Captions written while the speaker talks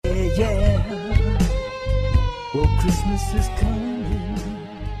Christmas is coming,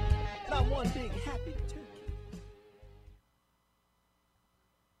 and I'm one big happy turkey.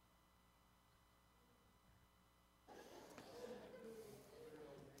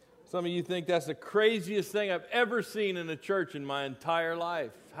 Some of you think that's the craziest thing I've ever seen in a church in my entire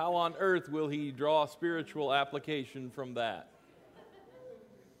life. How on earth will he draw spiritual application from that?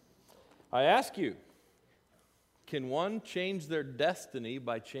 I ask you, can one change their destiny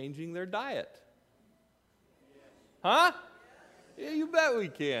by changing their diet? Huh? Yeah, you bet we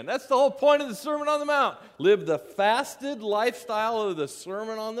can. That's the whole point of the Sermon on the Mount. Live the fasted lifestyle of the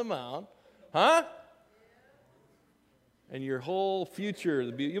Sermon on the Mount. Huh? And your whole future,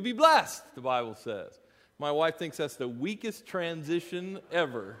 you'll be blessed, the Bible says. My wife thinks that's the weakest transition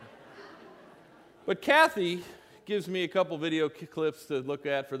ever. But Kathy gives me a couple video clips to look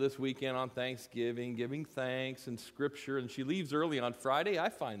at for this weekend on Thanksgiving, giving thanks and Scripture, and she leaves early on Friday. I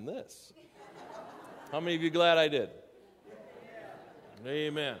find this. How many of you glad I did?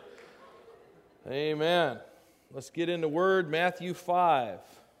 Amen. Amen. Let's get into Word, Matthew 5.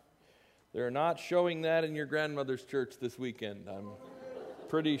 They're not showing that in your grandmother's church this weekend, I'm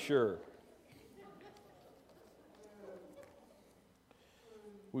pretty sure.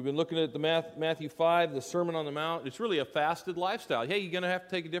 We've been looking at the Matthew 5, the Sermon on the Mount. It's really a fasted lifestyle. Hey, you're going to have to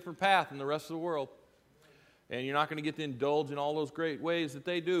take a different path than the rest of the world. And you're not going to get to indulge in all those great ways that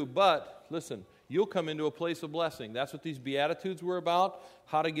they do. But, listen, you'll come into a place of blessing. That's what these Beatitudes were about,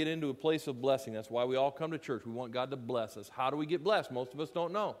 how to get into a place of blessing. That's why we all come to church. We want God to bless us. How do we get blessed? Most of us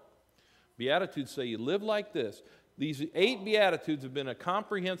don't know. Beatitudes say you live like this. These 8 Beatitudes have been a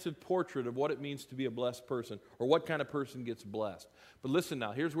comprehensive portrait of what it means to be a blessed person, or what kind of person gets blessed. But listen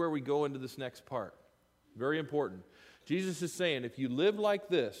now, here's where we go into this next part. Very important. Jesus is saying, if you live like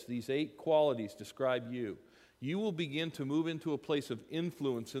this, these 8 qualities describe you, you will begin to move into a place of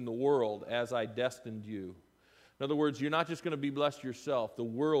influence in the world as I destined you. In other words, you're not just going to be blessed yourself. The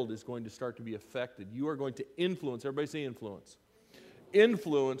world is going to start to be affected. You are going to influence, everybody say influence.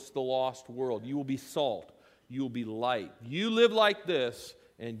 Influence the lost world. You will be salt. You will be light. You live like this,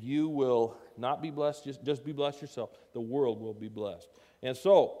 and you will not be blessed, just be blessed yourself. The world will be blessed. And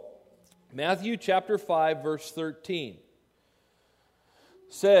so, Matthew chapter 5, verse 13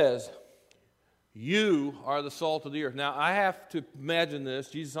 says, you are the salt of the earth. Now, I have to imagine this.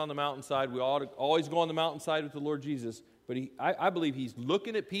 Jesus on the mountainside. We always go on the mountainside with the Lord Jesus. But I believe he's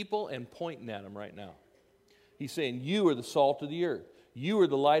looking at people and pointing at them right now. He's saying, you are the salt of the earth. You are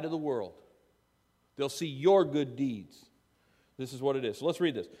the light of the world. They'll see your good deeds. This is what it is. So let's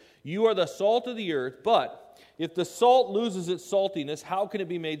read this. You are the salt of the earth, but if the salt loses its saltiness, how can it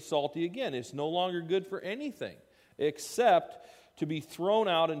be made salty again? It's no longer good for anything except to be thrown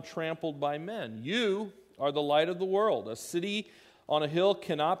out and trampled by men. You are the light of the world. A city on a hill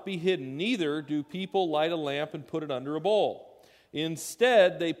cannot be hidden. Neither do people light a lamp and put it under a bowl.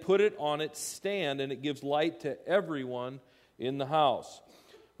 Instead, they put it on its stand, and it gives light to everyone in the house.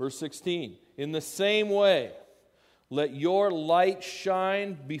 Verse 16, in the same way, let your light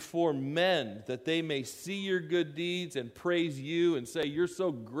shine before men, that they may see your good deeds and praise you and say, you're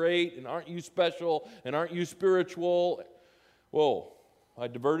so great, and aren't you special, and aren't you spiritual? Whoa, I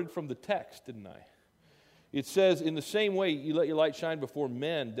diverted from the text, didn't I? It says, in the same way, you let your light shine before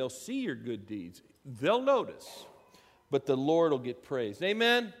men, they'll see your good deeds. They'll notice, but the Lord will get praised.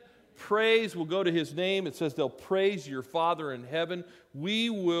 Amen? Praise will go to his name. It says they'll praise your Father in heaven. We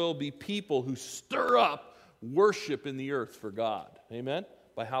will be people who stir up worship in the earth for God. Amen?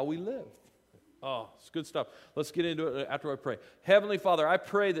 By how we live. Oh, it's good stuff. Let's get into it after I pray. Heavenly Father, I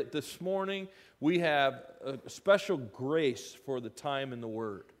pray that this morning we have a special grace for the time in the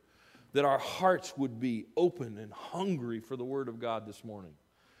Word. That our hearts would be open and hungry for the Word of God this morning.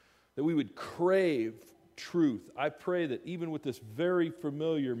 That we would crave truth. I pray that even with this very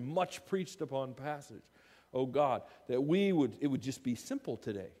familiar, much preached upon passage, oh God, that it would just be simple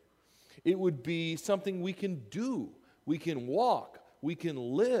today. It would be something we can do, we can walk, we can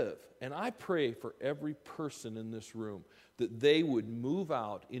live. And I pray for every person in this room that they would move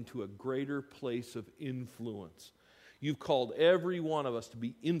out into a greater place of influence. You've called every one of us to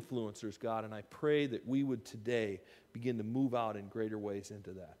be influencers, God, and I pray that we would today begin to move out in greater ways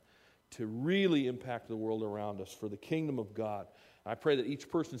into that, to really impact the world around us for the kingdom of God. I pray that each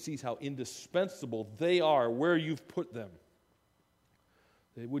person sees how indispensable they are where you've put them.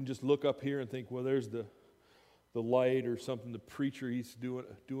 They wouldn't just look up here and think, well, there's the light or something, the preacher, he's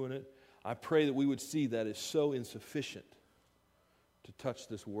doing it. I pray that we would see that is so insufficient to touch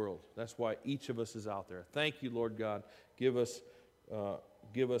this world. That's why each of us is out there. Thank you, Lord God. Give us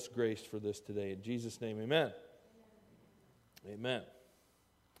grace for this today. In Jesus' name, amen. Amen.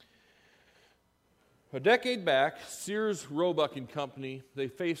 A decade back, Sears Roebuck and Company, they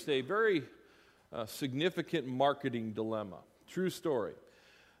faced a very significant marketing dilemma. True story.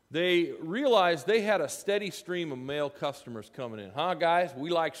 They realized they had a steady stream of male customers coming in. Huh, guys? We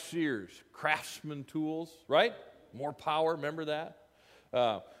like Sears. Craftsman tools, right? More power, remember that?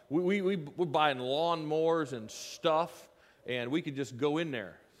 We're buying lawnmowers and stuff, and we could just go in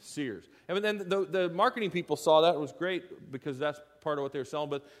there, Sears. And then the marketing people saw that. It was great because that's part of what they were selling.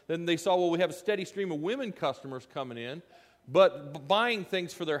 But then they saw, well, we have a steady stream of women customers coming in, but buying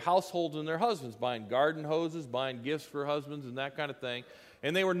things for their households and their husbands, buying garden hoses, buying gifts for husbands and that kind of thing.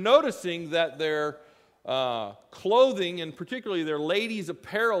 And they were noticing that their clothing, and particularly their ladies'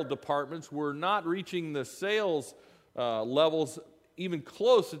 apparel departments, were not reaching the sales levels even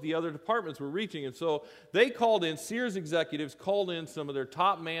close that the other departments were reaching. And so they called in, Sears executives called in some of their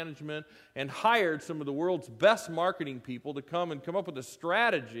top management and hired some of the world's best marketing people to come up with a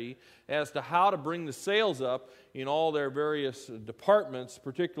strategy as to how to bring the sales up in all their various departments,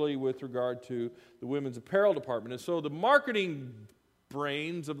 particularly with regard to the women's apparel department. And so the marketing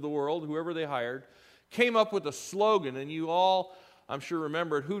brains of the world, whoever they hired, came up with a slogan, and you all, I'm sure,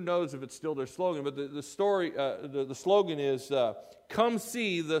 remember it. Who knows if it's still their slogan? But the slogan is, "Come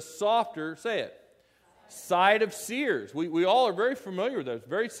see the softer," say it, "side of Sears." We all are very familiar with that. It's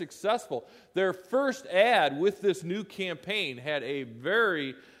very successful. Their first ad with this new campaign had a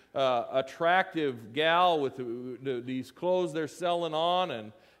very attractive gal with these clothes they're selling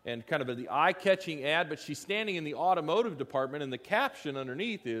on, and kind of the eye-catching ad, but she's standing in the automotive department, and the caption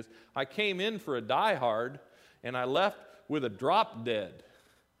underneath is, "I came in for a Die Hard, and I left with a drop dead."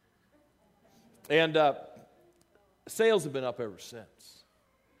 And sales have been up ever since.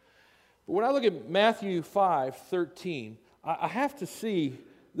 But when I look at Matthew 5:13, I have to see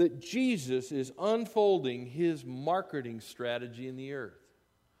that Jesus is unfolding his marketing strategy in the earth.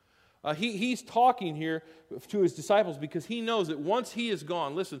 He's talking here to his disciples because he knows that once he is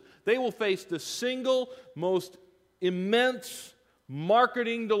gone, listen, they will face the single most immense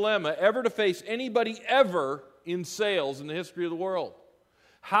marketing dilemma ever to face anybody ever in sales in the history of the world.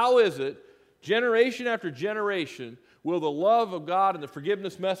 How is it, generation after generation, will the love of God and the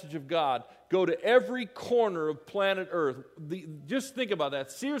forgiveness message of God go to every corner of planet Earth? Just think about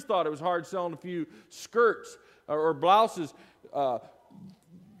that. Sears thought it was hard selling a few skirts or blouses.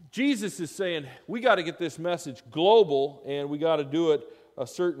 Jesus is saying, we got to get this message global, and we got to do it a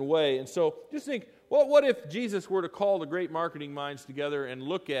certain way. And so just think, well, what if Jesus were to call the great marketing minds together and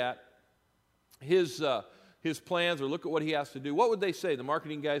look at his plans, or look at what he has to do? What would they say? The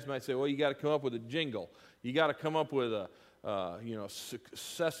marketing guys might say, well, you got to come up with a jingle. You got to come up with a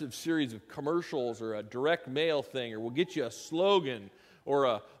successive series of commercials, or a direct mail thing, or we'll get you a slogan, or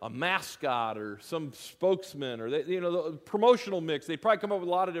a mascot, or some spokesman, or the promotional mix. They'd probably come up with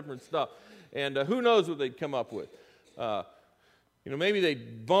a lot of different stuff. And who knows what they'd come up with. Maybe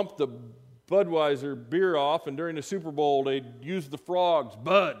they'd bump the Budweiser beer off, and during the Super Bowl they'd use the frogs.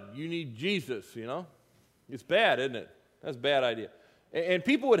 Bud, you need Jesus, It's bad, isn't it? That's a bad idea. And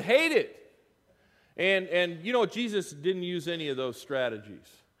people would hate it. And Jesus didn't use any of those strategies.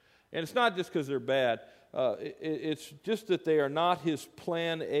 And it's not just because they're bad. It's just that they are not his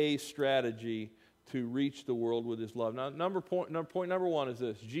plan A strategy to reach the world with his love. Now, point number one is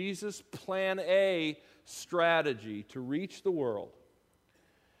this. Jesus' plan A strategy to reach the world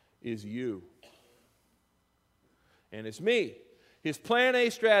is you. And it's me. His plan A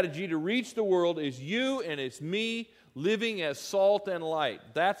strategy to reach the world is you, and it's me living as salt and light.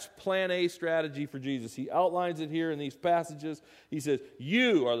 That's plan A strategy for Jesus. He outlines it here in these passages. He says,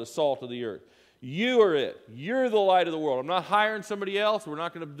 you are the salt of the earth. You are it. You're the light of the world. I'm not hiring somebody else. We're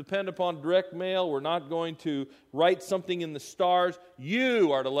not going to depend upon direct mail. We're not going to write something in the stars.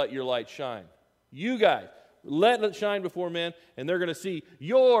 You are to let your light shine. You guys, let it shine before men, and they're going to see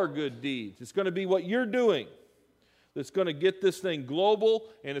your good deeds. It's going to be what you're doing that's going to get this thing global,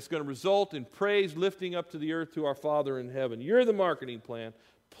 and it's going to result in praise lifting up to the earth to our Father in heaven. You're the marketing plan,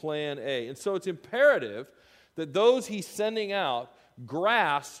 plan A. And so it's imperative that those he's sending out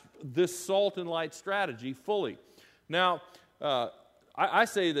grasp this salt and light strategy fully. Now, I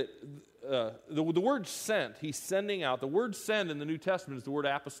say that the word sent, he's sending out, the word send in the New Testament is the word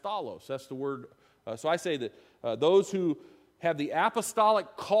apostolos. That's the word. So I say that those who have the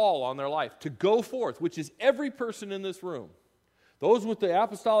apostolic call on their life to go forth, which is every person in this room, those with the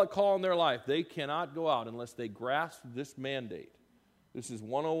apostolic call in their life, they cannot go out unless they grasp this mandate. This is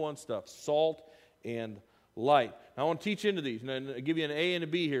 101 stuff, salt and light. Now, I want to teach into these, and I'll give you an A and a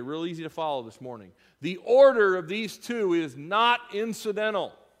B here, real easy to follow this morning. The order of these two is not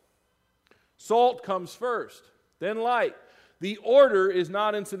incidental. Salt comes first, then light. The order is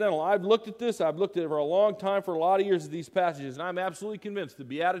not incidental. I've looked at this. I've looked at it for a long time, for a lot of years, at these passages, and I'm absolutely convinced the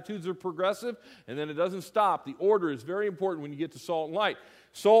Beatitudes are progressive, and then it doesn't stop. The order is very important when you get to salt and light.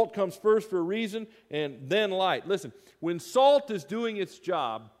 Salt comes first for a reason, and then light. Listen, when salt is doing its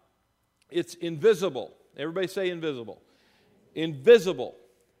job, it's invisible. Everybody say invisible. Invisible.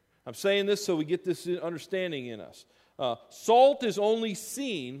 I'm saying this so we get this understanding in us. Salt is only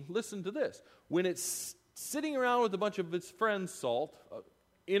seen, listen to this, when it's sitting around with a bunch of its friends, salt,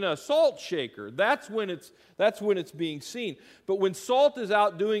 in a salt shaker. That's when it's being seen. But when salt is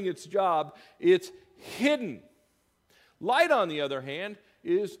out doing its job, it's hidden. Light, on the other hand,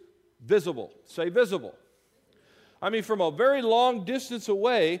 is visible. Say visible. I mean, from a very long distance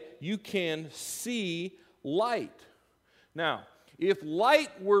away, you can see light. Now, if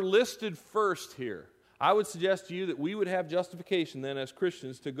light were listed first here, I would suggest to you that we would have justification then as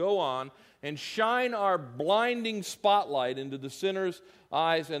Christians to go on and shine our blinding spotlight into the sinner's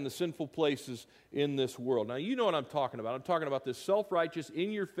eyes and the sinful places in this world. Now, you know what I'm talking about. I'm talking about this self-righteous,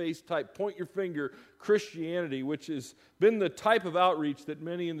 in-your-face type, point-your-finger Christianity, which has been the type of outreach that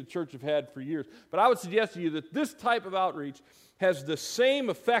many in the church have had for years. But I would suggest to you that this type of outreach has the same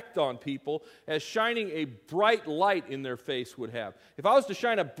effect on people as shining a bright light in their face would have. If I was to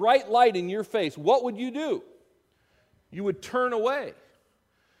shine a bright light in your face, what would you do? You would turn away.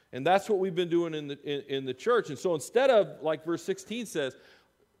 And that's what we've been doing in the church. And so instead of, like verse 16 says,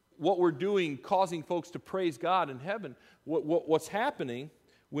 what we're doing causing folks to praise God in heaven, what's happening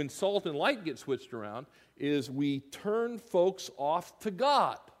when salt and light get switched around is we turn folks off to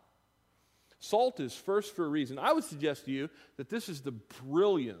God. Salt is first for a reason. I would suggest to you that this is the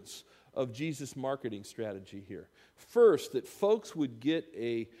brilliance of Jesus' marketing strategy here. First, that folks would get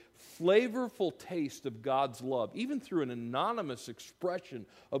a flavorful taste of God's love, even through an anonymous expression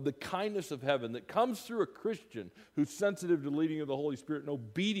of the kindness of heaven that comes through a Christian who's sensitive to the leading of the Holy Spirit and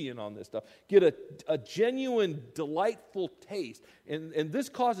obedient on this stuff. Get a genuine, delightful taste. And this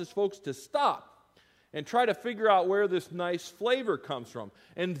causes folks to stop and try to figure out where this nice flavor comes from.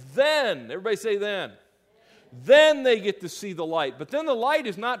 And then, everybody say then. Then they get to see the light. But then the light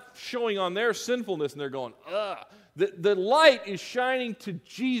is not showing on their sinfulness and they're going, ugh. The light is shining to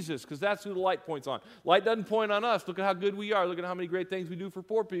Jesus because that's who the light points on. Light doesn't point on us. Look at how good we are. Look at how many great things we do for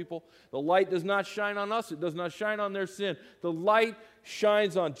poor people. The light does not shine on us. It does not shine on their sin. The light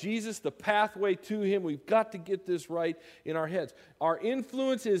shines on Jesus, the pathway to Him. We've got to get this right in our heads. Our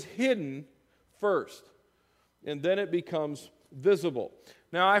influence is hidden first, and then it becomes visible.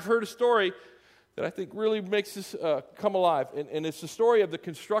 Now, I've heard a story that I think really makes this come alive. And it's the story of the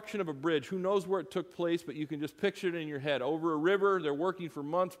construction of a bridge. Who knows where it took place, but you can just picture it in your head. Over a river, they're working for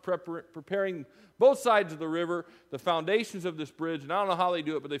months preparing both sides of the river, the foundations of this bridge. And I don't know how they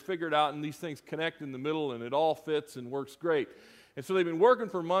do it, but they figure it out, and these things connect in the middle, and it all fits and works great. And so they've been working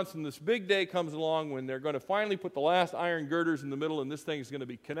for months, and this big day comes along when they're going to finally put the last iron girders in the middle, and this thing is going to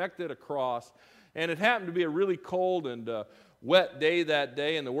be connected across. And it happened to be a really cold and wet day that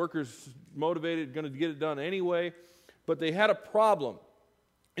day, and the workers motivated, going to get it done anyway. But they had a problem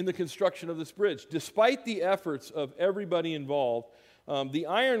in the construction of this bridge. Despite the efforts of everybody involved, the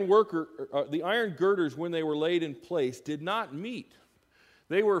iron girders, when they were laid in place, did not meet.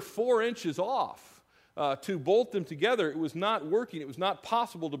 They were 4 inches off. To bolt them together, it was not working. It was not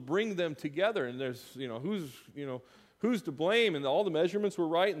possible to bring them together. And there's, who's to blame? And all the measurements were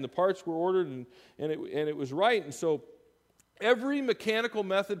right, and the parts were ordered, and it was right. And so every mechanical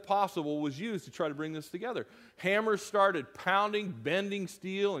method possible was used to try to bring this together. Hammers started pounding, bending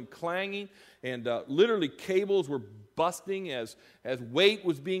steel and clanging, and literally cables were busting as weight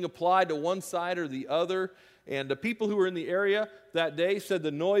was being applied to one side or the other. And the people who were in the area that day said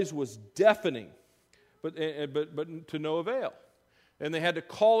the noise was deafening, but to no avail. And they had to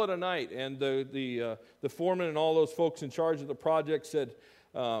call it a night. And the foreman and all those folks in charge of the project said,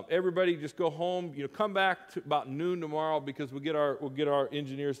 everybody just go home. Come back about noon tomorrow because we'll get our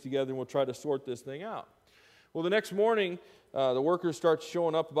engineers together and we'll try to sort this thing out. Well, the next morning, the workers start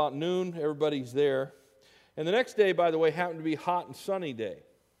showing up about noon. Everybody's there. And the next day, by the way, happened to be a hot and sunny day.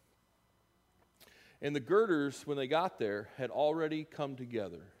 And the girders, when they got there, had already come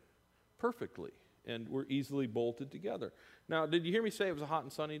together perfectly and were easily bolted together. Now, did you hear me say it was a hot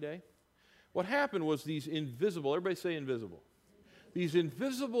and sunny day? What happened was these invisible, everybody say invisible, these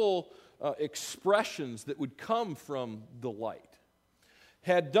invisible expressions that would come from the light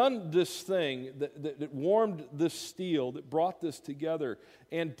had done this thing that warmed this steel, that brought this together,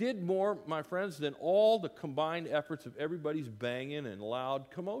 and did more, my friends, than all the combined efforts of everybody's banging and loud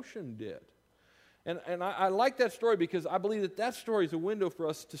commotion did. And I like that story because I believe that story is a window for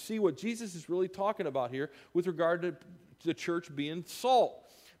us to see what Jesus is really talking about here with regard the church being salt.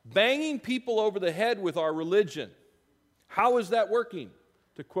 Banging people over the head with our religion. How is that working?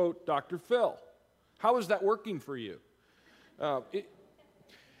 To quote Dr. Phil. How is that working for you?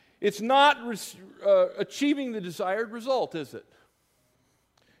 It's not achieving the desired result, is it?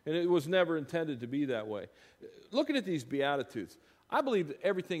 And it was never intended to be that way. Looking at these Beatitudes, I believe that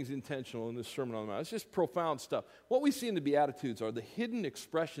everything's intentional in this Sermon on the Mount. It's just profound stuff. What we see in the Beatitudes are the hidden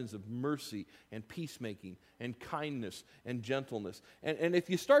expressions of mercy and peacemaking and kindness and gentleness. And if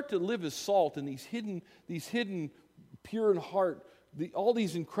you start to live as salt in these hidden pure in heart, all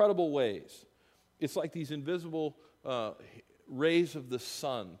these incredible ways, it's like these invisible rays of the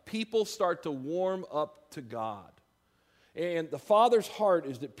sun. People start to warm up to God. And the Father's heart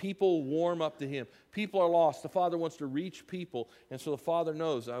is that people warm up to Him. People are lost. The Father wants to reach people. And so the Father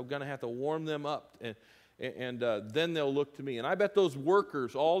knows, I'm going to have to warm them up. And then they'll look to me. And I bet those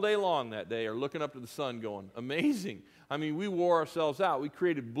workers all day long that day are looking up to the sun going, amazing. I mean, we wore ourselves out. We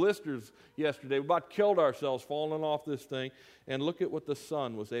created blisters yesterday. We about killed ourselves falling off this thing. And look at what the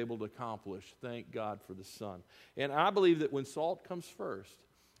sun was able to accomplish. Thank God for the sun. And I believe that when salt comes first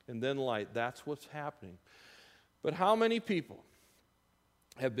and then light, that's what's happening. But how many people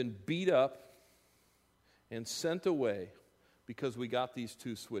have been beat up and sent away because we got these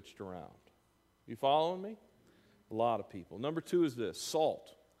two switched around? You following me? A lot of people. Number 2 is this, salt.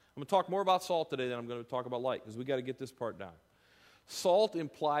 I'm going to talk more about salt today than I'm going to talk about light because we got to get this part down. Salt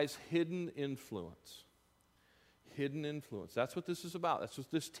implies hidden influence. Hidden influence. That's what this is about. That's what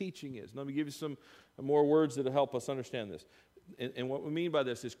this teaching is. Let me give you some more words that will help us understand this. And what we mean by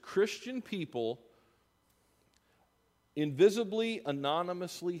this is Christian people invisibly,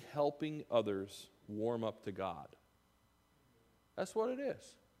 anonymously helping others warm up to God. That's what it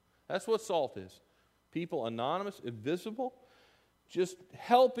is. That's what salt is. People anonymous, invisible, just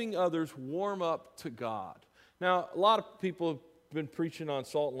helping others warm up to God. Now, a lot of people have been preaching on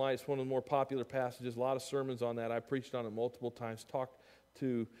salt and light. It's one of the more popular passages. A lot of sermons on that. I preached on it multiple times, talked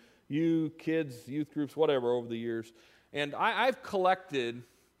to you, kids, youth groups, whatever, over the years. And I've collected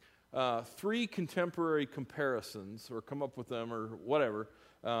 3 contemporary comparisons, or come up with them, or whatever,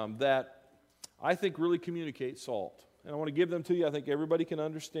 that I think really communicate salt. And I want to give them to you. I think everybody can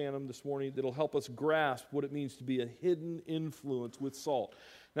understand them this morning. That'll help us grasp what it means to be a hidden influence with salt.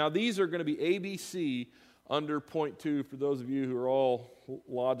 Now, these are going to be ABC under point 2 for those of you who are all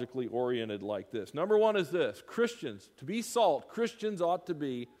logically oriented like this. Number 1 is this. Christians, to be salt, Christians ought to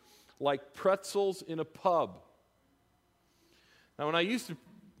be like pretzels in a pub. Now, when I used to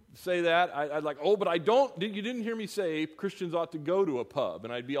say that, I'd like, but I don't, you didn't hear me say Christians ought to go to a pub.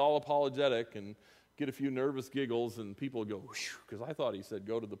 And I'd be all apologetic and get a few nervous giggles, and people would go, because I thought he said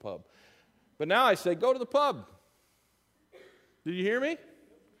go to the pub. But now I say go to the pub. Did you hear me?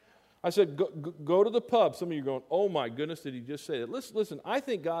 I said go to the pub. Some of you are going, oh my goodness, did he just say that? Listen, I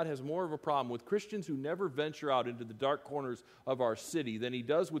think God has more of a problem with Christians who never venture out into the dark corners of our city than He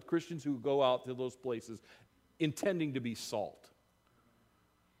does with Christians who go out to those places intending to be salt.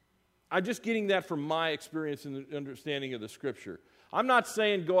 I'm just getting that from my experience and understanding of the Scripture. I'm not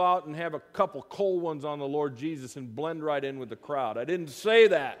saying go out and have a couple cold ones on the Lord Jesus and blend right in with the crowd. I didn't say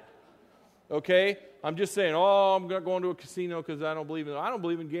that. Okay? I'm just saying, I'm not going to a casino because I don't believe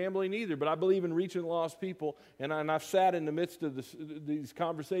in gambling either, but I believe in reaching lost people, and I've sat in the midst of these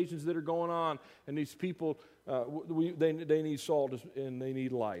conversations that are going on, and these people, they need salt and they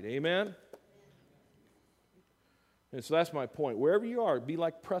need light. Amen? And so that's my point. Wherever you are, be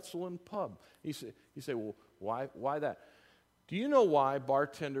like pretzel in pub. You say, well, why that? Do you know why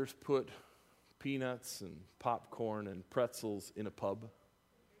bartenders put peanuts and popcorn and pretzels in a pub?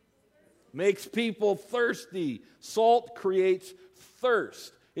 Makes people thirsty. Salt creates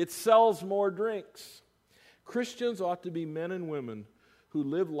thirst. It sells more drinks. Christians ought to be men and women who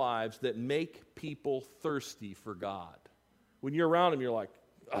live lives that make people thirsty for God. When you're around them, you're like,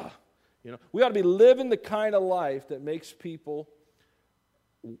 ugh. We ought to be living the kind of life that makes people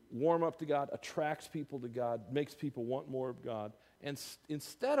warm up to God, attracts people to God, makes people want more of God, and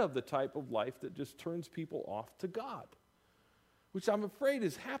instead of the type of life that just turns people off to God, which I'm afraid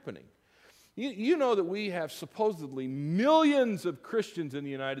is happening. You know that we have supposedly millions of Christians in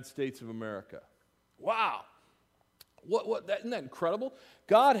the United States of America. Wow. Isn't that incredible?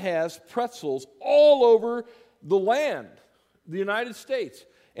 God has pretzels all over the land, the United States.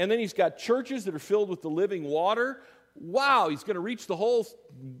 And then He's got churches that are filled with the living water. Wow, He's going to reach the whole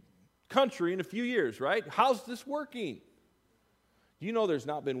country in a few years, right? How's this working? Do you know there's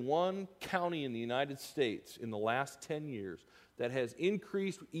not been one county in the United States in the last 10 years that has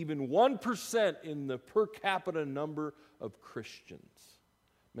increased even 1% in the per capita number of Christians?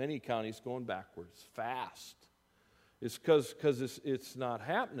 Many counties going backwards, fast. It's because it's not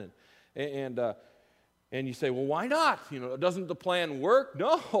happening. And you say, well, why not? Doesn't the plan work?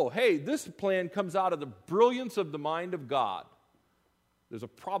 No. Hey, this plan comes out of the brilliance of the mind of God. There's a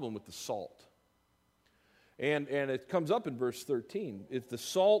problem with the salt. And it comes up in verse 13. If the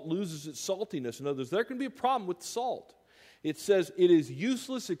salt loses its saltiness, in other words, there can be a problem with salt. It says, it is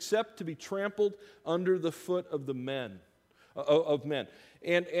useless except to be trampled under the foot of the men.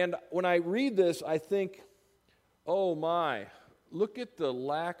 And when I read this, I think, oh my, look at the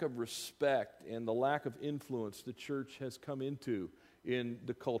lack of respect and the lack of influence the church has come into in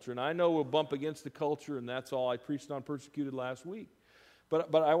the culture. And I know we'll bump against the culture, and that's all I preached on Persecuted last week.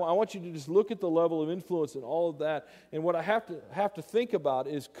 But I want you to just look at the level of influence and all of that. And what I have to think about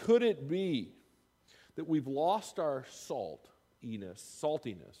is, could it be that we've lost our saltiness,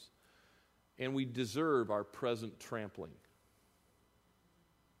 and we deserve our present trampling?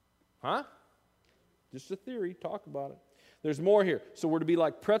 Huh? Just a theory. Talk about it. There's more here. So we're to be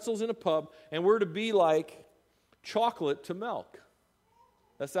like pretzels in a pub, and we're to be like chocolate to milk.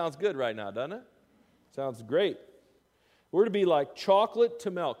 That sounds good right now, doesn't it? Sounds great. We're to be like chocolate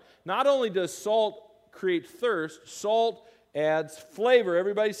to milk. Not only does salt create thirst, salt adds flavor.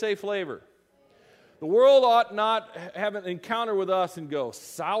 Everybody say flavor. The world ought not have an encounter with us and go,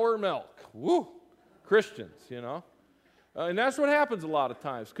 sour milk. Woo! Christians, and that's what happens a lot of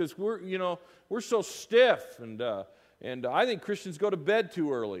times, because we're so stiff, and I think Christians go to bed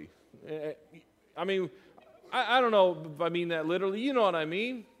too early. I mean, I don't know if I mean that literally. You know what I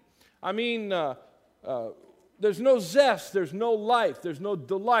mean? I mean, there's no zest, there's no life, there's no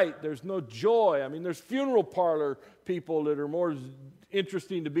delight, there's no joy. I mean, there's funeral parlor people that are more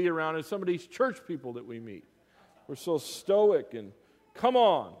interesting to be around than some of these church people that we meet. We're so stoic, and come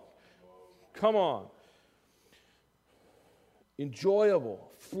on.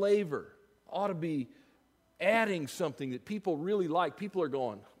 Enjoyable, flavor, ought to be adding something that people really like. People are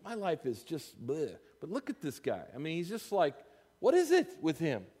going, my life is just bleh. But look at this guy. I mean, he's just like, what is it with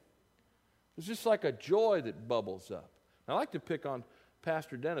him? It's just like a joy that bubbles up. I like to pick on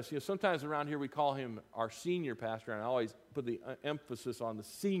Pastor Dennis. Sometimes around here we call him our senior pastor, and I always put the emphasis on the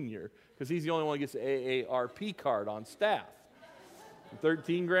senior, because he's the only one who gets the AARP card on staff.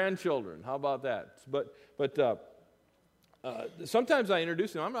 13 grandchildren. How about that? But sometimes I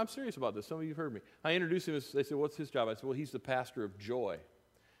introduce him. I'm serious about this. Some of you have heard me. I introduce him. They say, what's his job? I said, well, he's the pastor of joy.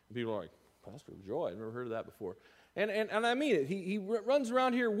 And people are like, pastor of joy? I've never heard of that before. And I mean it. He runs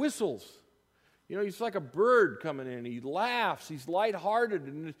around here, whistles. He's like a bird coming in. He laughs. He's lighthearted,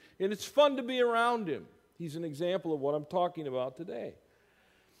 and it's fun to be around him. He's an example of what I'm talking about today.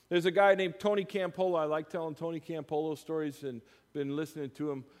 There's a guy named Tony Campolo. I like telling Tony Campolo stories and been listening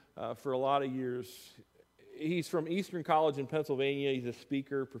to him for a lot of years. He's from Eastern College in Pennsylvania. He's a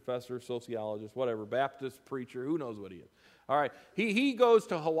speaker, professor, sociologist, whatever, Baptist preacher, who knows what he is. All right, he goes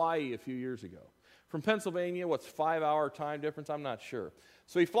to Hawaii a few years ago. From Pennsylvania, what's 5-hour time difference? I'm not sure.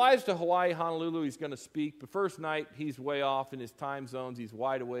 So he flies to Hawaii, Honolulu. He's going to speak. The first night, he's way off in his time zones. He's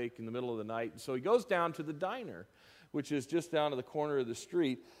wide awake in the middle of the night. So he goes down to the diner, which is just down to the corner of the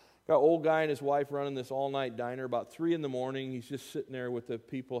street. Got an old guy and his wife running this all-night diner. About 3 in the morning, he's just sitting there with the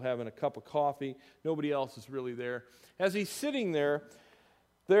people having a cup of coffee. Nobody else is really there. As he's sitting there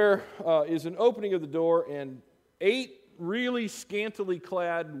is an opening of the door, and 8 really scantily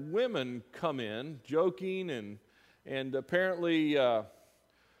clad women come in, joking, and apparently,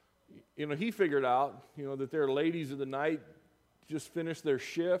 he figured out, that they're ladies of the night, just finished their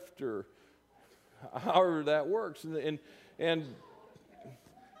shift, or however that works, and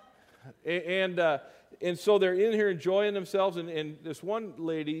so they're in here enjoying themselves, and this one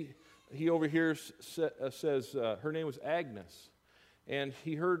lady he overhears says her name was Agnes, and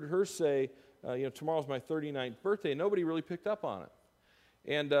he heard her say, tomorrow's my 39th birthday. Nobody really picked up on it.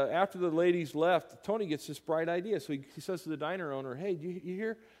 And after the ladies left, Tony gets this bright idea. So he says to the diner owner, hey, you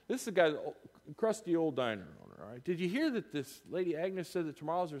hear? This is the guy, crusty old diner owner, all right? Did you hear that this lady Agnes said that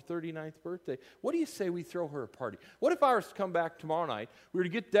tomorrow's her 39th birthday? What do you say we throw her a party? What if I was to come back tomorrow night, we were to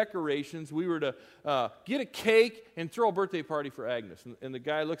get decorations, we were to get a cake and throw a birthday party for Agnes? And the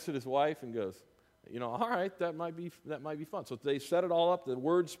guy looks at his wife and goes, all right, that might be fun. So they set it all up. The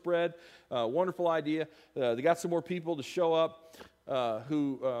word spread. Wonderful idea. They got some more people to show up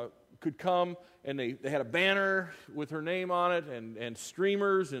who could come, and they had a banner with her name on it, and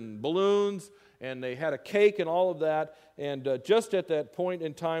streamers and balloons, and they had a cake and all of that. And just at that point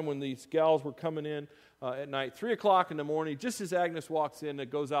in time when these gals were coming in at night, 3 o'clock in the morning, just as Agnes walks in, it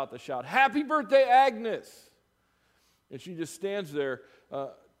goes out the shout, "Happy birthday, Agnes!" And she just stands there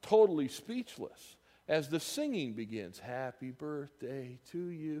totally speechless. as the singing begins. Happy birthday to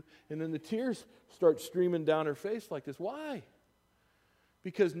you. And then the tears start streaming down her face like this. Why?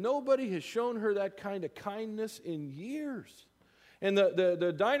 Because nobody has shown her that kind of kindness in years. And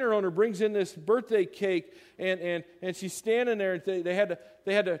the diner owner brings in this birthday cake, and she's standing there, and they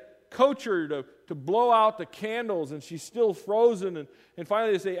had to coach her to blow out the candles, and she's still frozen. And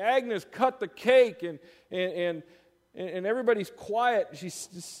finally they say, Agnes, cut the cake, and everybody's quiet. She's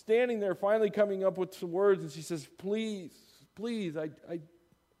just standing there, finally coming up with some words, and she says, please, I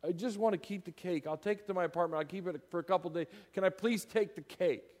just want to keep the cake. I'll take it to my apartment. I'll keep it for a couple days. Can I please take the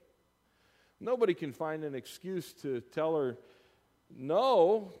cake? Nobody can find an excuse to tell her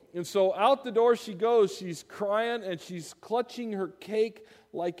no. And so out the door she goes. She's crying and she's clutching her cake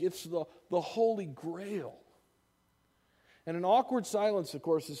like it's the Holy Grail. And an awkward silence, of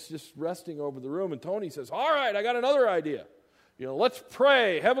course, is just resting over the room. And Tony says, all right, I got another idea. Let's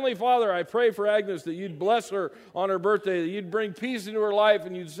pray. Heavenly Father, I pray for Agnes that you'd bless her on her birthday, that you'd bring peace into her life,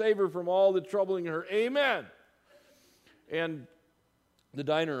 and you'd save her from all that's troubling her. Amen. And the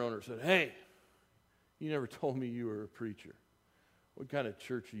diner owner said, hey, you never told me you were a preacher. What kind of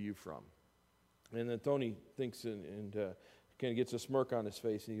church are you from? And then Tony thinks and kind of gets a smirk on his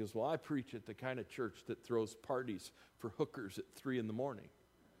face, and he goes, well, I preach at the kind of church that throws parties for hookers at 3 a.m.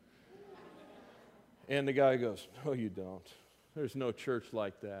 And the guy goes, no, you don't. There's no church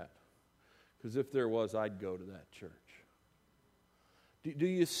like that. Because if there was, I'd go to that church. Do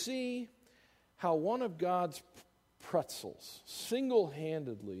you see how one of God's pretzels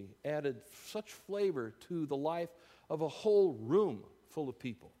single-handedly added such flavor to the life of a whole room full of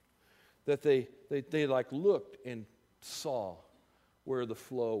people that they like looked and saw where the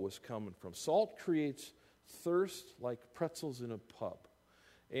flow was coming from? Salt creates thirst like pretzels in a pub,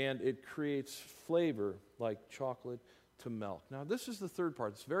 and it creates flavor like chocolate to milk. Now, this is the third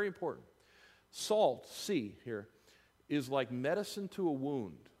part. It's very important. Salt, C here, is like medicine to a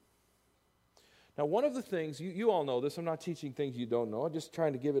wound. Now, one of the things, you all know this, I'm not teaching things you don't know, I'm just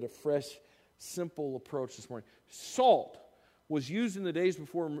trying to give it a fresh, simple approach this morning. Salt was used in the days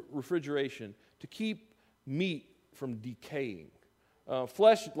before refrigeration to keep meat from decaying.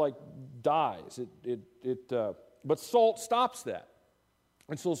 Flesh like dies, but salt stops that.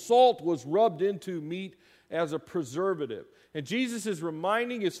 And so salt was rubbed into meat as a preservative. And Jesus is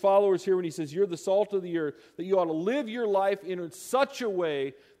reminding his followers here when he says, you're the salt of the earth, that you ought to live your life in such a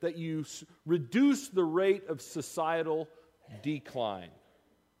way that you reduce the rate of societal decline.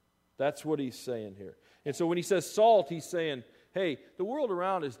 That's what he's saying here. And so when he says salt, he's saying, hey, the world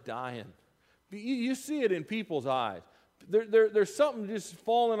around is dying. You see it in people's eyes. There's something just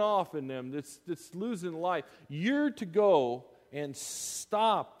falling off in them that's losing life. You're to go and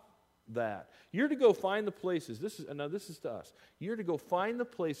stop that. You're to go find the places, this is to us, you're to go find the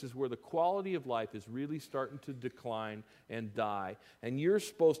places where the quality of life is really starting to decline and die, and you're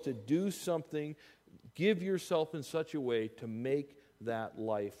supposed to do something, give yourself in such a way to make that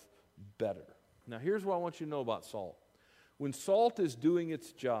life better. Now here's what I want you to know about salt. When salt is doing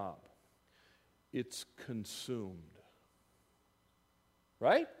its job, it's consumed.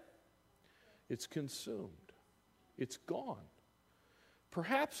 Right? It's consumed. It's gone.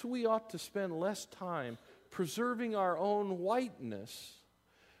 Perhaps we ought to spend less time preserving our own whiteness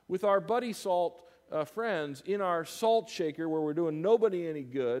with our buddy salt friends in our salt shaker where we're doing nobody any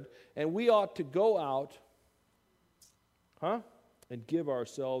good, and we ought to go out, and give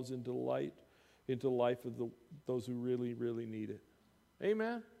ourselves into the life of those who really, really need it.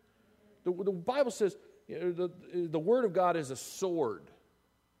 Amen? The Bible says the Word of God is a sword,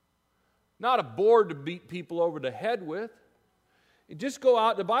 not a board to beat people over the head with. Just go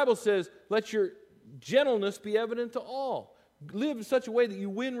out. The Bible says, let your gentleness be evident to all. Live in such a way that you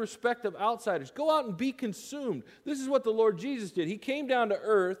win respect of outsiders. Go out and be consumed. This is what the Lord Jesus did. He came down to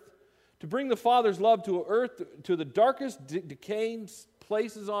earth to bring the Father's love to earth, to the darkest, decaying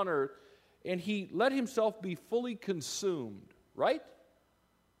places on earth, and he let himself be fully consumed, right?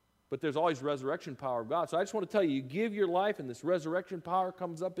 But there's always resurrection power of God. So I just want to tell you, you give your life and this resurrection power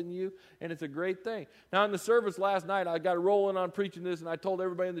comes up in you, and it's a great thing. Now in the service last night, I got rolling on preaching this, and I told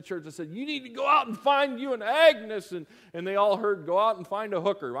everybody in the church, I said, you need to go out and find you an Agnes. And they all heard, go out and find a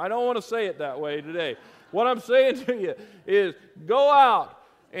hooker. I don't want to say it that way today. What I'm saying to you is go out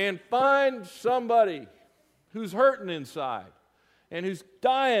and find somebody who's hurting inside and who's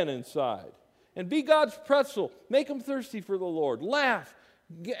dying inside. And be God's pretzel. Make them thirsty for the Lord. Laugh.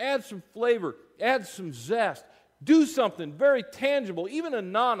 Add some flavor, add some zest, do something very tangible, even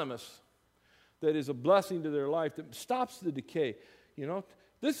anonymous, that is a blessing to their life, that stops the decay.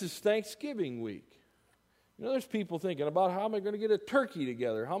 This is Thanksgiving week. There's people thinking about how am I going to get a turkey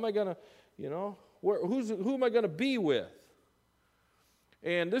together? How am I going to, who am I going to be with?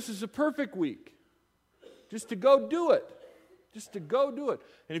 And this is a perfect week just to go do it. Just to go do it.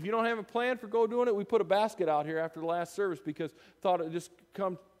 And if you don't have a plan for go doing it, we put a basket out here after the last service because thought it just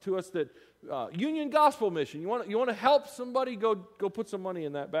come to us that Union Gospel Mission. You want to help somebody? Go put some money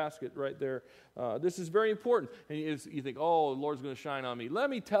in that basket right there. This is very important. And you think, oh, the Lord's going to shine on me. Let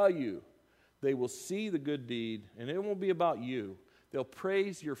me tell you, they will see the good deed, and it won't be about you. They'll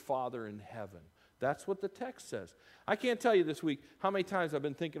praise your Father in heaven. That's what the text says. I can't tell you this week how many times I've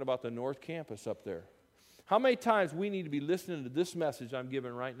been thinking about the North Campus up there. How many times we need to be listening to this message I'm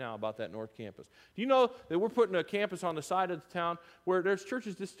giving right now about that North Campus? Do you know that we're putting a campus on the side of the town where there's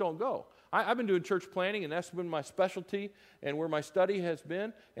churches just don't go? I've been doing church planning, and that's been my specialty and where my study has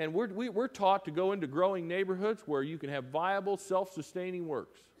been. And we're taught to go into growing neighborhoods where you can have viable, self-sustaining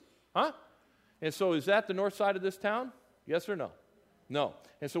works. Huh? And so is that the north side of this town? Yes or no? No.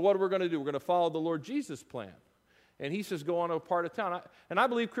 And so what are we going to do? We're going to follow the Lord Jesus' plan. And he says, go on to a part of town. And I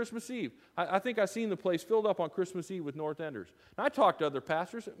believe Christmas Eve. I think I've seen the place filled up on Christmas Eve with North Enders. And I talked to other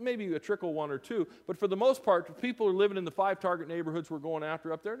pastors, maybe a trickle one or two, but for the most part, the people who are living in the 5 target neighborhoods we're going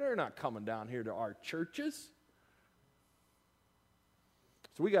after up there, they're not coming down here to our churches.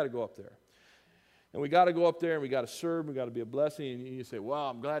 So we got to go up there. And we got to go up there and we got to serve, we got to be a blessing. And you say,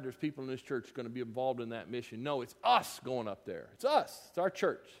 well, I'm glad there's people in this church going to be involved in that mission. No, it's us going up there. It's us. It's our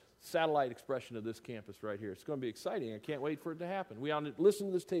church. Satellite expression of this campus right here. It's going to be exciting. I can't wait for it to happen. We ought to listen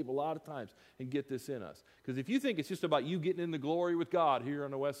to this tape a lot of times and get this in us. Because if you think it's just about you getting in the glory with God here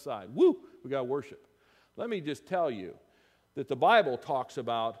on the west side, woo, we got worship. Let me just tell you that the Bible talks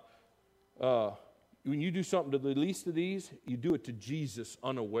about when you do something to the least of these, you do it to Jesus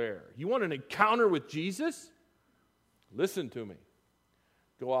unaware. You want an encounter with Jesus? Listen to me.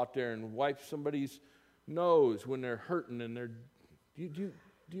 Go out there and wipe somebody's nose when they're hurting and they're...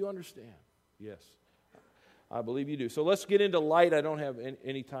 Do you understand? Yes. I believe you do. So let's get into light. I don't have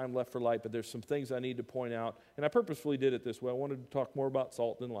any time left for light, but there's some things I need to point out. And I purposefully did it this way. I wanted to talk more about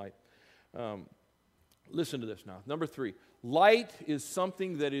salt than light. Listen to this now. Number 3. Light is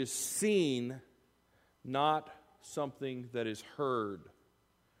something that is seen, not something that is heard.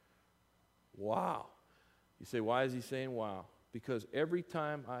 Wow. You say, why is he saying wow? Because every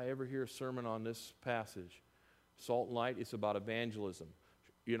time I ever hear a sermon on this passage, salt and light, it's about evangelism.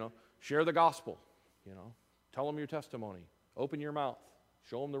 You know, share the gospel, you know, tell them your testimony, open your mouth,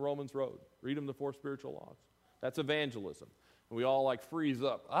 show them the Romans road, read them the 4 spiritual laws. That's evangelism. And we all like freeze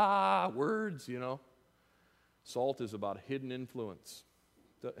up. Words, you know. Salt is about hidden influence.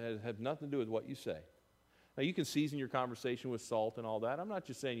 It has nothing to do with what you say. Now, you can season your conversation with salt and all that. I'm not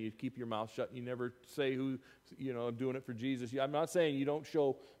just saying you keep your mouth shut and you never say who, you know, I'm doing it for Jesus. I'm not saying you don't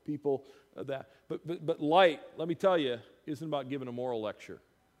show people that. But light, let me tell you, isn't about giving a moral lecture.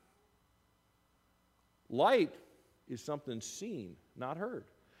 Light is something seen, not heard.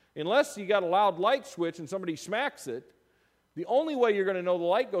 Unless you got a loud light switch and somebody smacks it, the only way you're going to know the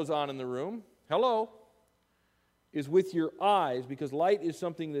light goes on in the room, is with your eyes, because light is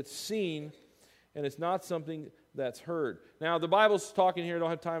something that's seen and it's not something that's heard. Now, the Bible's talking here, I don't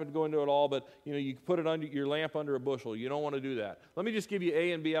have time to go into it all, but you know, you put it under your lamp under a bushel. You don't want to do that. Let me just give you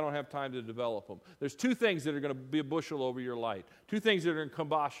A and B. I don't have time to develop them. There's 2 things that are going to be a bushel over your light. 2 things that are going to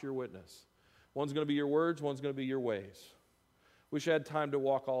kibosh your witness. One's going to be your words, one's going to be your ways. Wish I had time to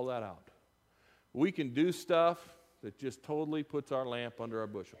walk all that out. We can do stuff that just totally puts our lamp under our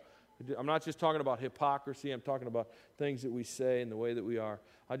bushel. I'm not just talking about hypocrisy. I'm talking about things that we say and the way that we are.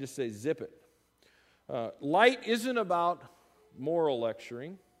 I just say zip it. Light isn't about moral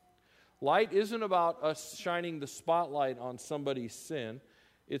lecturing. Light isn't about us shining the spotlight on somebody's sin.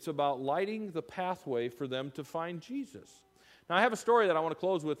 It's about lighting the pathway for them to find Jesus. Now, I have a story that I want to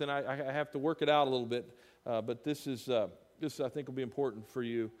close with, and I have to work it out a little bit, but this I think will be important for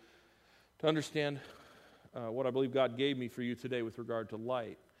you to understand what I believe God gave me for you today with regard to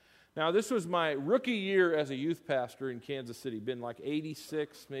light. Now, this was my rookie year as a youth pastor in Kansas City. Been like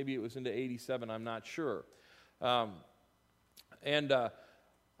 86, maybe it was into 87, I'm not sure. I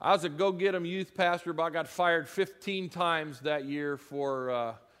was a go-get-em youth pastor, but I got fired 15 times that year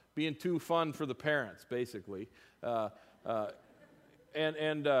for being too fun for the parents, basically. You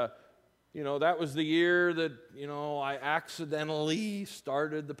know, that was the year that, you know, I accidentally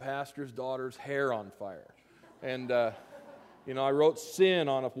started the pastor's daughter's hair on fire. And, you know, I wrote sin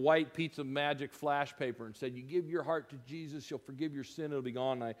on a white piece of magic flash paper and said, you give your heart to Jesus, he'll forgive your sin, it'll be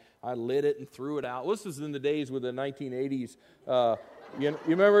gone. And I lit it and threw it out. This was in the days with the 1980s. You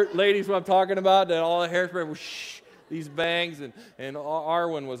remember, ladies, what I'm talking about? That all the hairspray, whoosh, these bangs, and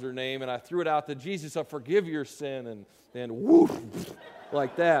Arwen was her name, and I threw it out to Jesus, I'll forgive your sin, and whoosh,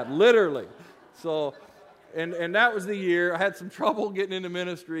 like that, literally. So, and that was the year. I had some trouble getting into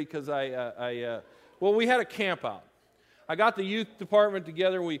ministry because we had a camp out. I got the youth department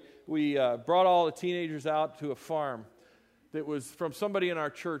together. We brought all the teenagers out to a farm that was from somebody in our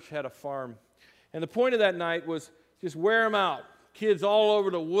church had a farm. And the point of that night was just wear them out. Kids all over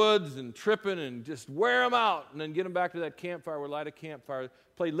the woods and tripping and just wear them out. And then get them back to that campfire. We'd light a campfire,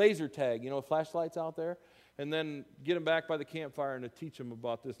 play laser tag, flashlights out there. And then get them back by the campfire and to teach them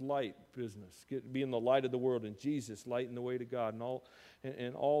about this light business, being the light of the world and Jesus lighting the way to God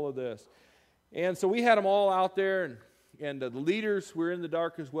and all of this. And so we had them all out there, and the leaders were in the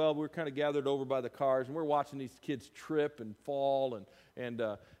dark as well. We were kind of gathered over by the cars, and we're watching these kids trip and fall.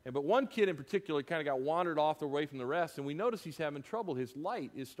 But one kid in particular kind of got wandered off away from the rest, and we noticed he's having trouble. His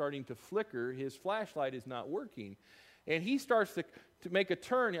light is starting to flicker. His flashlight is not working. And he starts to make a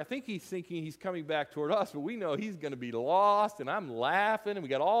turn. I think he's thinking he's coming back toward us, but we know he's going to be lost, and I'm laughing, and we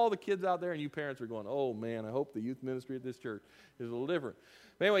got all the kids out there, and you parents are going, oh, man, I hope the youth ministry at this church is a little different.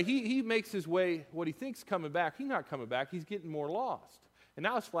 But anyway, he makes his way, what he thinks coming back. He's not coming back. He's getting more lost. And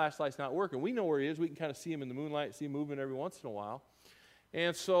now his flashlight's not working. We know where he is. We can kind of see him in the moonlight, see him moving every once in a while.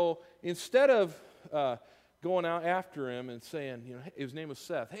 And so instead of going out after him and saying, his name was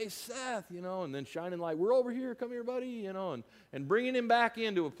Seth. Hey, Seth, and then shining light. We're over here. Come here, buddy, and bringing him back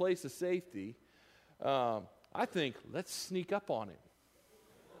into a place of safety. I think, let's sneak up on him.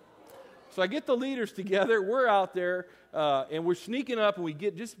 So I get the leaders together. We're out there, and we're sneaking up, and we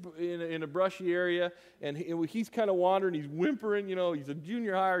get just in a brushy area, and he's kind of wandering. He's whimpering, he's a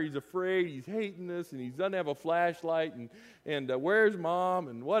junior hire. He's afraid. He's hating this, and he doesn't have a flashlight, and where's Mom,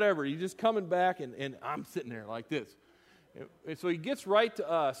 and whatever. He's just coming back, and I'm sitting there like this. And so he gets right to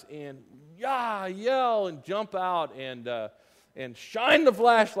us, and yell, and jump out, and shine the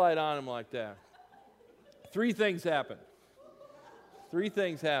flashlight on him like that. Three things happen.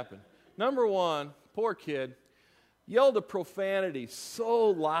 Number one, poor kid, yelled a profanity so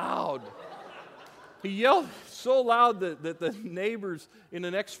loud. He yelled so loud that the neighbors in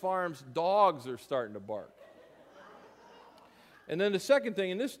the next farm's dogs are starting to bark. And then the second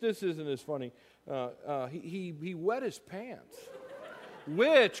thing, and this isn't as funny, he wet his pants,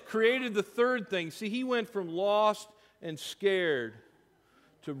 which created the third thing. See, he went from lost and scared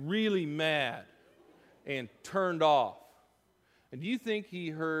to really mad and turned off. And do you think he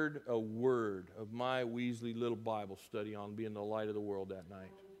heard a word of my Weasley little Bible study on being the light of the world that night?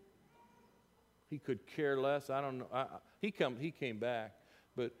 He could care less. I don't know. He came back,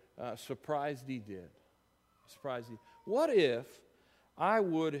 but surprised he did. What if I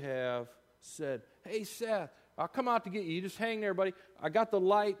would have said, hey, Seth, I'll come out to get you. You just hang there, buddy. I got the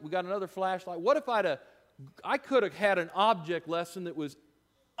light. We got another flashlight. What if I could have had an object lesson that was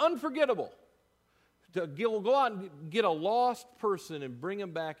unforgettable? To go out and get a lost person and bring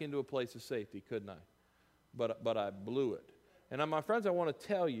him back into a place of safety, couldn't I? But I blew it. And my friends, I want to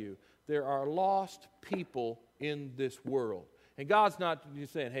tell you, there are lost people in this world. And God's not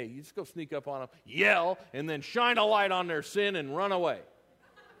just saying, hey, you just go sneak up on them, yell, and then shine a light on their sin and run away.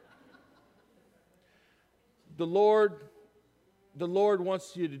 The Lord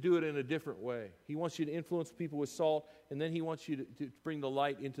wants you to do it in a different way. He wants you to influence people with salt, and then He wants you to bring the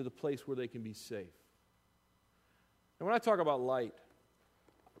light into the place where they can be safe. And when I talk about light,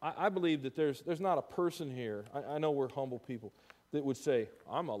 I believe that there's not a person here, I know we're humble people, that would say,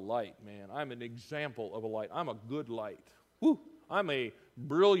 I'm a light, man. I'm an example of a light. I'm a good light. Woo! I'm a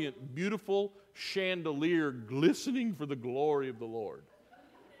brilliant, beautiful chandelier glistening for the glory of the Lord.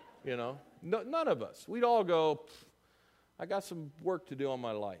 None of us. We'd all go, I got some work to do on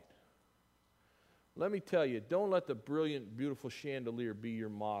my light. Let me tell you, don't let the brilliant, beautiful chandelier be your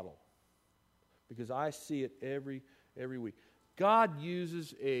model. Because I see it every week. God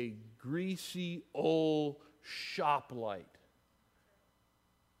uses a greasy old shop light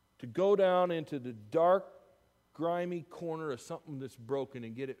to go down into the dark, grimy corner of something that's broken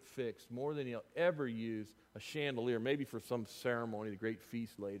and get it fixed more than He'll ever use a chandelier, maybe for some ceremony, the great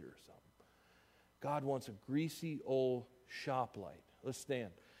feast later or something. God wants a greasy old shop light. Let's stand.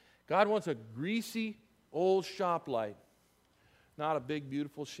 God wants a greasy old shop light, not a big,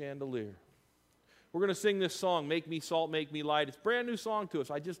 beautiful chandelier. We're going to sing this song, Make Me Salt, Make Me Light. It's a brand new song to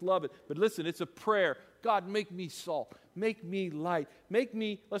us. I just love it. But listen, it's a prayer. God, make me salt. Make me light.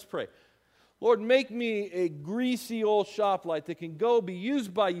 Let's pray. Lord, make me a greasy old shop light that can be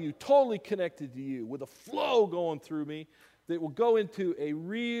used by You, totally connected to You, with a flow going through me that will go into a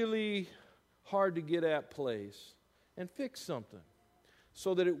really hard to get at place and fix something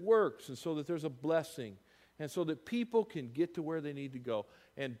so that it works and so that there's a blessing and so that people can get to where they need to go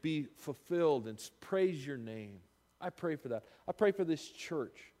and be fulfilled and praise Your name. I pray for that. I pray for this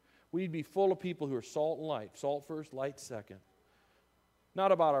church. We need to be full of people who are salt and light. Salt first, light second.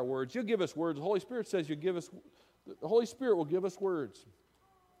 Not about our words. You'll give us words. The Holy Spirit says the Holy Spirit will give us words.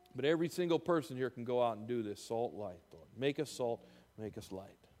 But every single person here can go out and do this. Salt, light, Lord. Make us salt, make us light.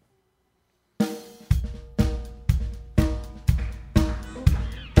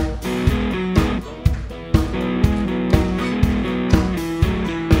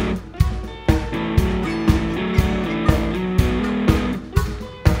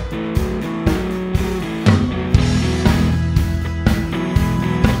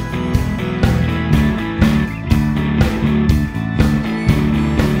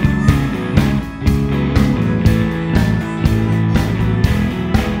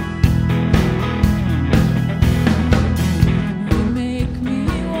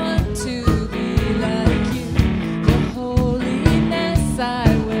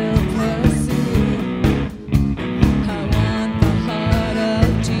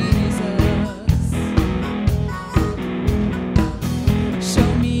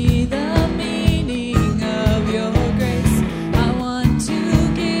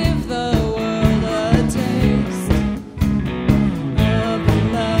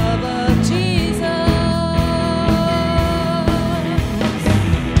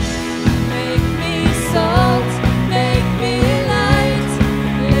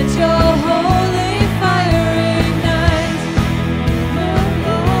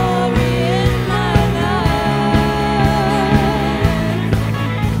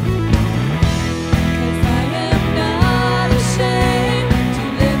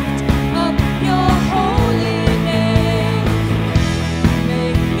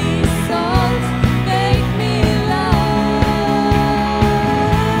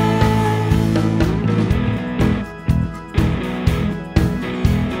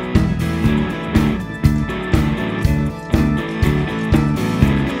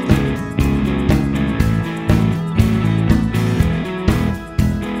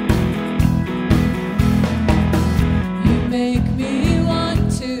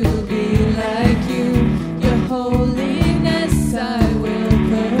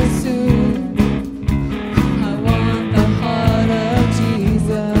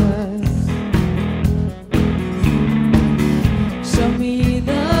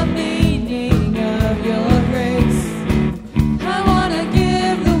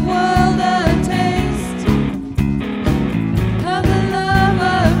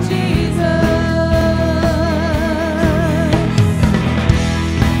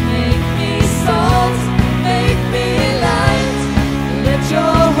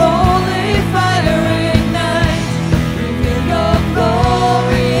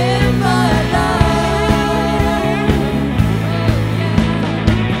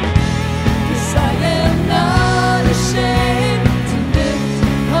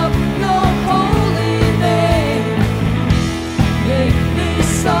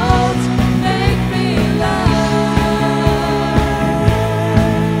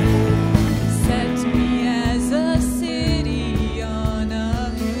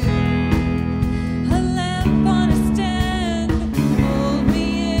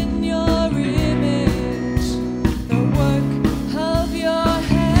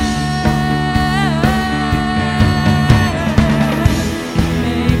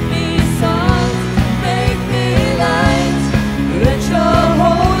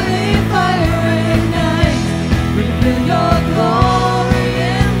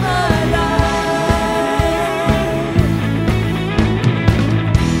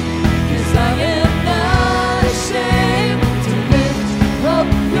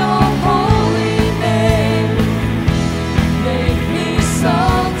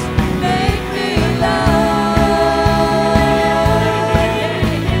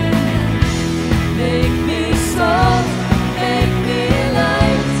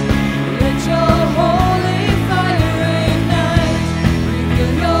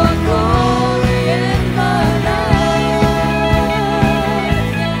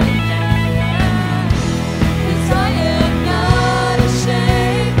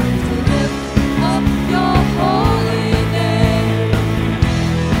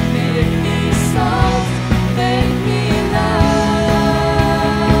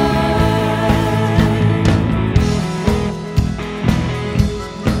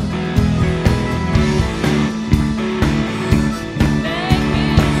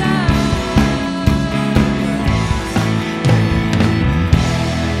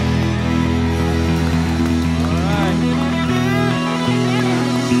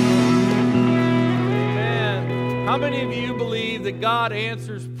 God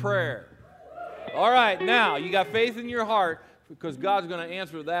answers prayer. All right, now, you got faith in your heart because God's going to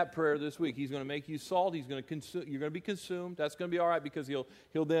answer that prayer this week. He's going to make you salt. He's going to consume. You're going to be consumed. That's going to be all right because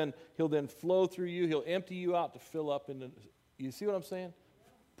he'll then flow through you. He'll empty you out to fill up into. You see what I'm saying?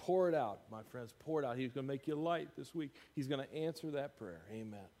 Pour it out, my friends. Pour it out. He's going to make you light this week. He's going to answer that prayer.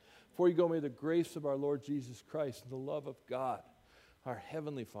 Amen. Before you go, may the grace of our Lord Jesus Christ and the love of God, our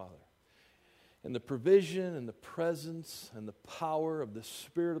Heavenly Father, and the provision and the presence and the power of the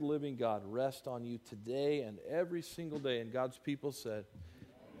Spirit of the living God rest on you today and every single day. And God's people said,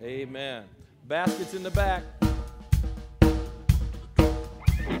 amen. Baskets in the back.